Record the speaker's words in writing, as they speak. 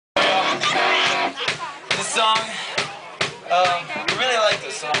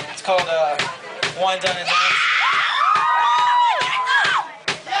song. It's called One Done and Done.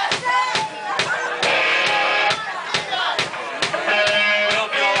 I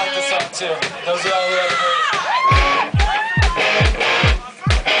hope you all like this song too. Those are all who ever heard it.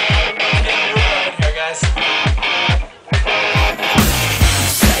 It's getting real up in here, guys.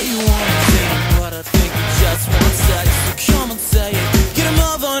 Say you wanna think, but I think you just want sex. So come and say it. Get a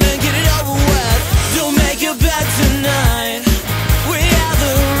move on and get it over with. Don't make your bed tonight. We have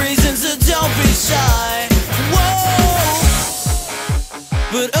the reasons, so don't be shy. Whoa.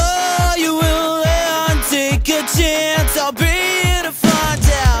 But oh, you will and take a chance. I'll be here to find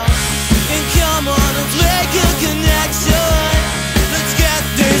out. And come on, let's make a connection. Let's get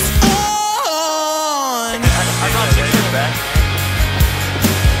this on. I'm not taking it back.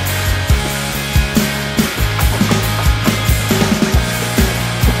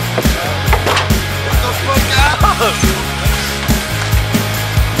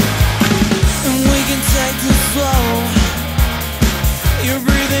 And we can take this slow. You're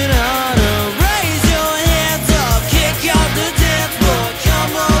breathing harder. Raise your hands up. Kick out the dance floor.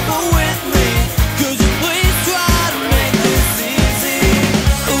 Come over with me. Could you please try to make this easy?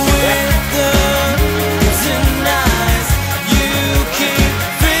 With the tonight, you keep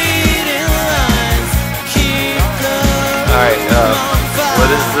feeding lines. Keep the Alright, what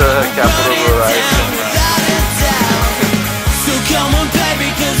is the capital of Rhode So come on, baby,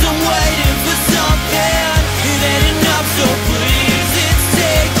 'cause I'm waiting for something. It ain't enough, so please, it's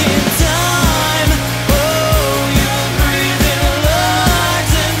taking time. Oh, you're breathing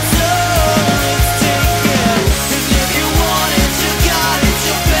lines and so let's take it. 'Cause if you want it, you got it,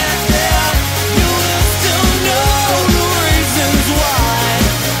 you bet that you will still know the reasons why.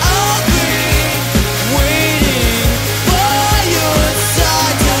 I'll be waiting for your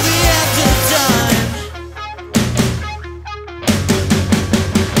side till the end of time.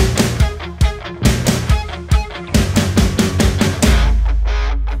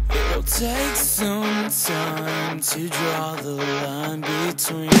 It'll take some time to draw the line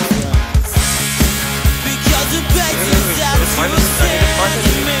between us, because it begs us that you stand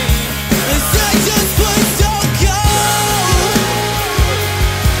to me. They say just please don't go.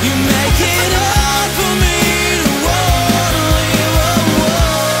 You make it hard for me to wanna leave. Oh, oh.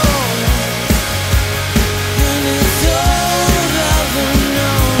 And it's all I've ever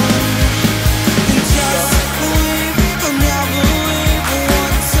known. And just leave or never leave.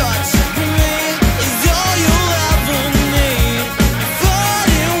 One touch from me is all you'll ever need.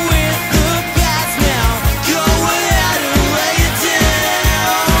 Fighting with the past now. Go ahead and lay it down.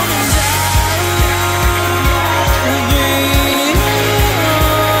 And I'll be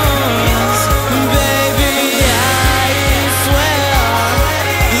yours. Baby, I swear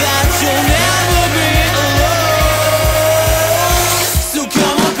that you'll never be alone. So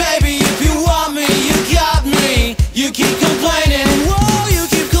come on, baby, if you want me, you got me. You keep complaining, whoa, you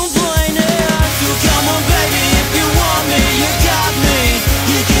keep complaining. So come on, baby, if you want me, you got me.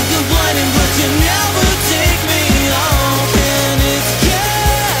 You keep complaining, but you never take me home. And it's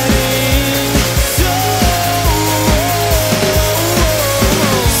getting so.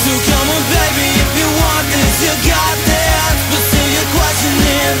 So come on, baby, if you want this, you got this. But still you're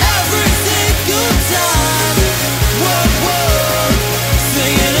questioning every single time. Whoa, whoa,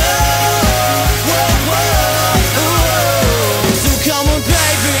 sing it up. Whoa, whoa, whoa. So come on,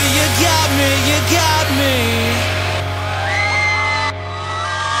 baby, you got me, you got me.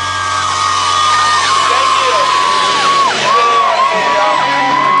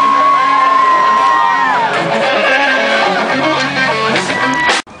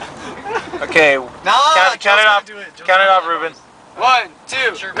 Okay, count it off. Count it off, Ruben. 1, 2,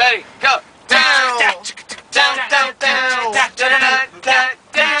 ready, go! Down! Down, down, down, down, down, down, down,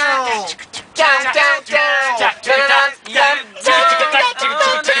 down,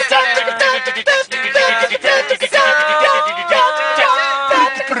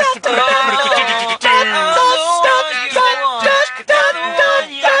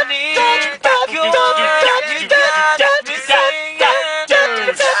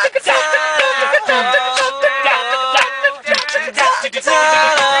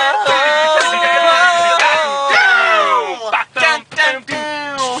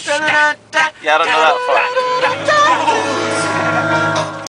 Yeah, I don't know that far.